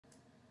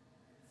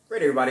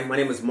Great, everybody. My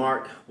name is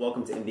Mark.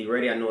 Welcome to MD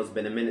Ready. I know it's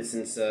been a minute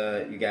since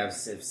you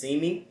guys have seen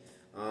me.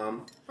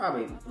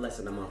 Probably less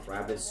than a month,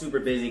 right? I've been super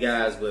busy,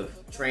 guys,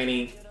 with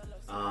training,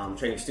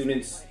 training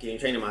students,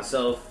 training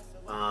myself.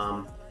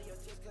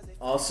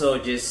 Also,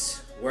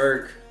 just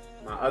work,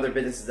 my other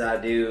businesses that I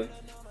do,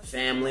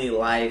 family,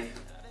 life.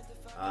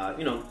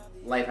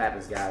 Life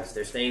happens, guys.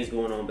 There's things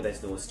going on, but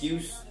that's no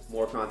excuse.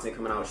 More content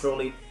coming out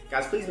shortly.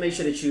 Guys, please make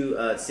sure that you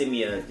send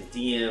me a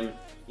DM.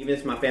 Even if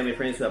it's my family and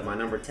friends who have my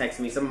number, text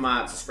me. Some of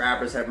my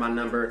subscribers have my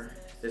number.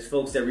 There's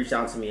folks that reach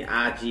out to me, IG,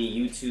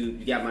 YouTube,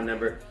 you got my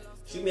number.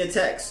 Shoot me a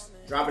text.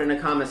 Drop it in the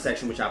comment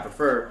section, which I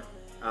prefer.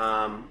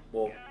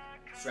 Well,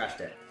 scratch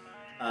that.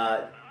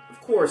 Of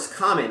course,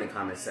 comment in the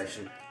comment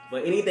section.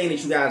 But anything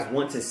that you guys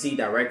want to see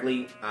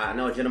directly, I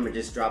know a gentleman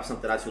just dropped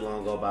something not too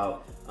long ago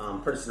about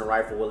purchasing a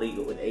rifle, what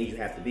age you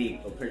have to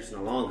be, or purchasing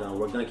a long gun.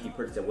 We're going to keep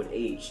purchasing at what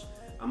age.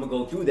 I'm going to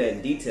go through that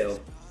in detail.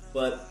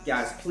 But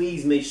guys,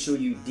 please make sure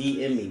you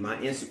DM me. My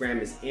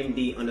Instagram is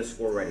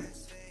MD_ready.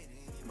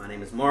 My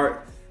name is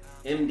Mark,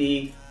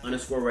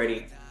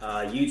 MD_ready.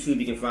 YouTube,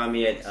 you can find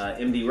me at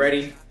MD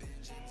Ready.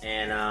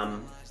 And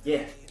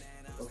yeah.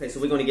 Okay, so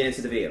we're going to get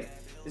into the video.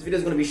 This video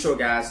is going to be short,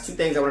 guys. Two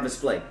things I want to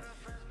display.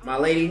 My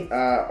lady,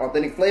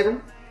 Authentic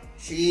Flavor,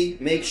 she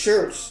makes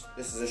shirts.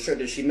 This is a shirt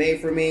that she made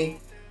for me.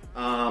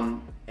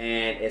 And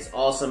it's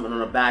awesome. And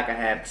on the back, I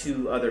have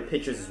two other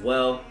pictures as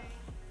well.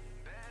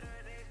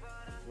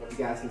 Hope you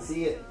guys can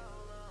see it.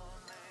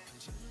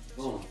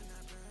 Boom.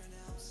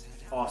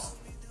 Awesome.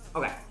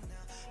 Okay.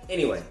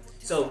 Anyway,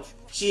 so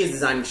she is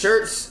designing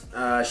shirts.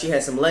 She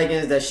has some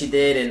leggings that she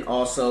did, and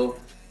also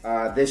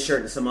this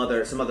shirt and some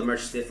other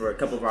merch she did for a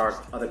couple of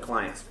our other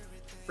clients.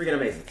 Freaking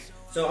amazing.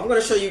 So I'm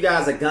going to show you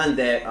guys a gun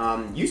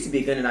that used to be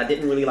a gun that I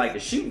didn't really like to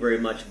shoot very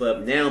much,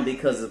 but now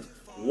because of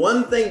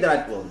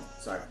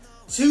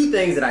two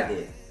things that I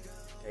did.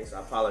 Okay, so I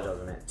apologize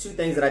on that. Two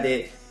things that I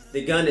did.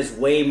 The gun is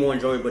way more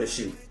enjoyable to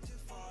shoot.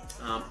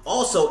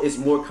 Also, it's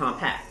more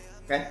compact.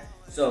 Okay,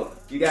 so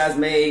you guys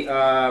may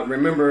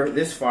remember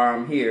this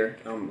firearm here.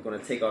 I'm going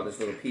to take off this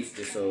little piece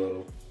just so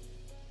it'll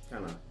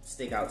kind of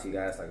stick out to you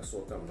guys like a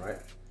sore thumb, right?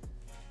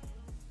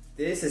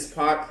 This is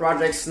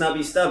Project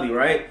Snubby Stubby,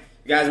 right?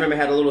 You guys remember it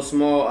had a little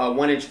small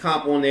 1-inch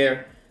comp on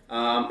there,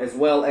 as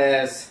well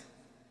as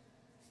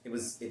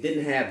it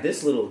didn't have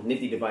this little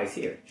nifty device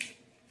here.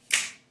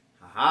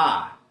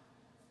 Haha,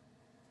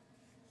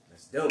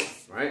 that's dope,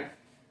 right?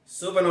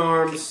 Sylvan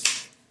Arms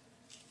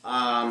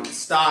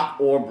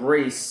stock or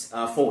brace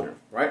folder,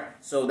 right?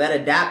 So that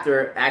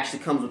adapter actually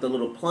comes with a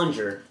little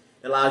plunger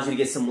that allows you to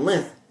get some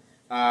length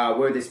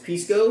where this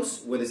piece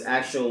goes, where this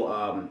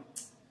actual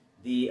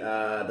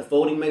the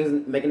folding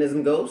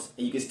mechanism goes,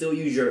 and you can still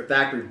use your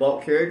factory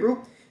bulk carrier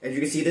group. As you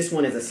can see, this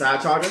one is a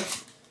side charger.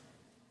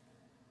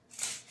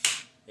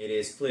 It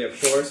is clear,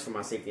 of course, for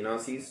my safety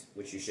Nazis,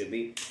 which you should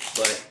be.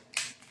 But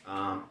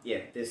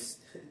yeah, this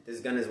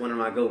gun is one of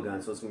my go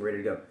guns, so it's ready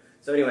to go.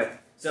 So anyway,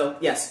 so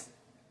yes,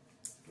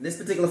 this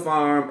particular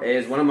firearm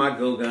is one of my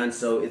go guns,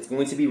 so it's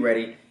going to be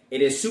ready.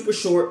 It is super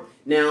short.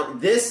 Now,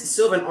 this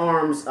Sylvan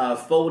Arms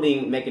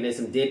folding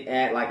mechanism did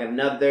add like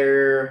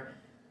another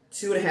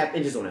 2.5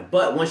 inches on it,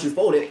 but once you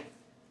fold it,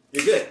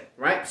 you're good,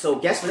 right? So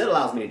guess what that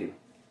allows me to do?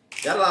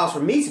 That allows for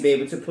me to be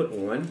able to put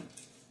on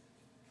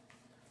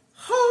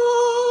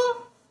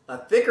a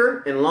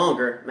thicker and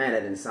longer, man,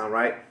 that didn't sound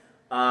right,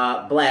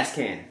 blast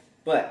can.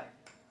 But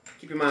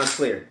keep your minds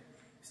clear.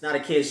 It's not a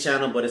kid's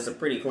channel, but it's a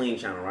pretty clean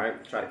channel,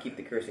 right? Try to keep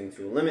the cursing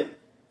to a limit.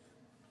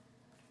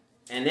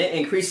 And it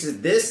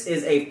increases. This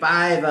is a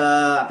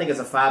I think it's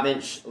a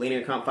 5-inch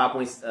linear comp,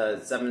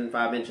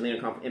 5.75-inch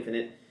linear comp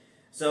infinite.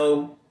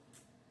 So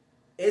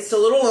it's a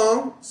little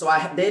long, so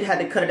I did have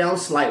to cut it down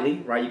slightly,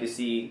 right? You can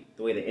see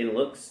the way the end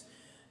looks.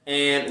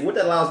 And what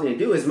that allows me to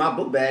do is my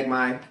book bag,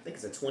 I think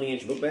it's a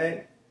 20-inch book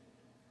bag.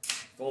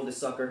 Fold this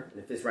sucker,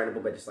 and it fits right in the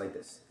book bag just like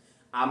this.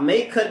 I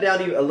may cut it down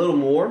to a little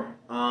more,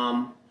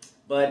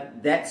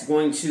 but that's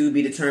going to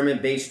be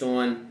determined based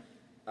on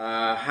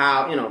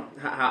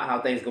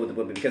how things go with the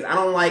book bag. Because I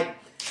don't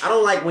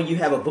like when you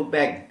have a book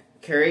bag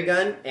carry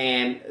gun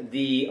and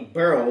the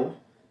barrel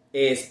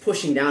is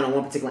pushing down on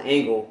one particular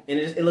angle, and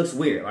it looks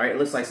weird, right? It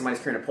looks like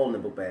somebody's carrying a pole in the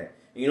book bag.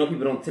 And you know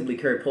people don't typically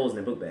carry poles in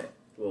their book bag.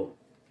 Well,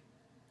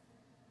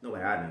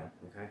 nobody I know,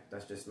 okay?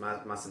 That's just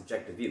my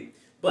subjective view.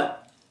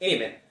 But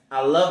anyway,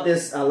 I love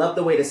this. I love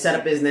the way the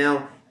setup is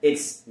now.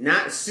 It's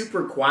not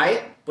super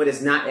quiet, but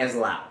it's not as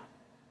loud.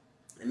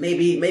 It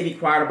maybe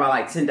quieter by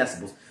like 10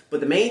 decibels.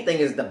 But the main thing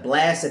is the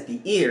blast at the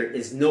ear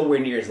is nowhere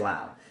near as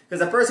loud.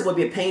 Because at first it would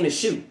be a pain to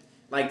shoot.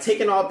 Like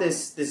taking off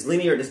this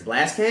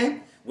blast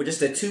can with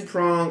just a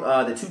two-prong,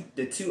 the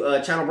two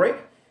channel brake,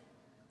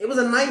 it was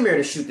a nightmare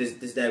to shoot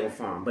this daggone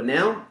firearm. But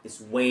now it's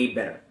way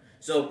better.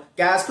 So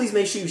guys, please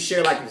make sure you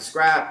share, like, and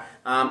subscribe.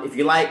 If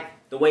you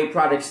like the way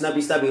Project Snubby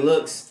Stubby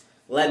looks,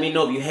 let me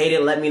know. If you hate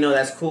it, let me know.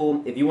 That's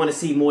cool. If you want to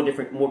see more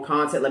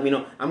content, let me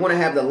know. I'm going to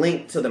have the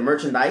link to the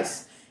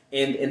merchandise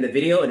in the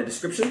video in the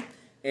description.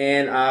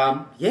 And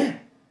yeah,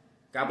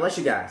 God bless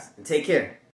you guys and take care.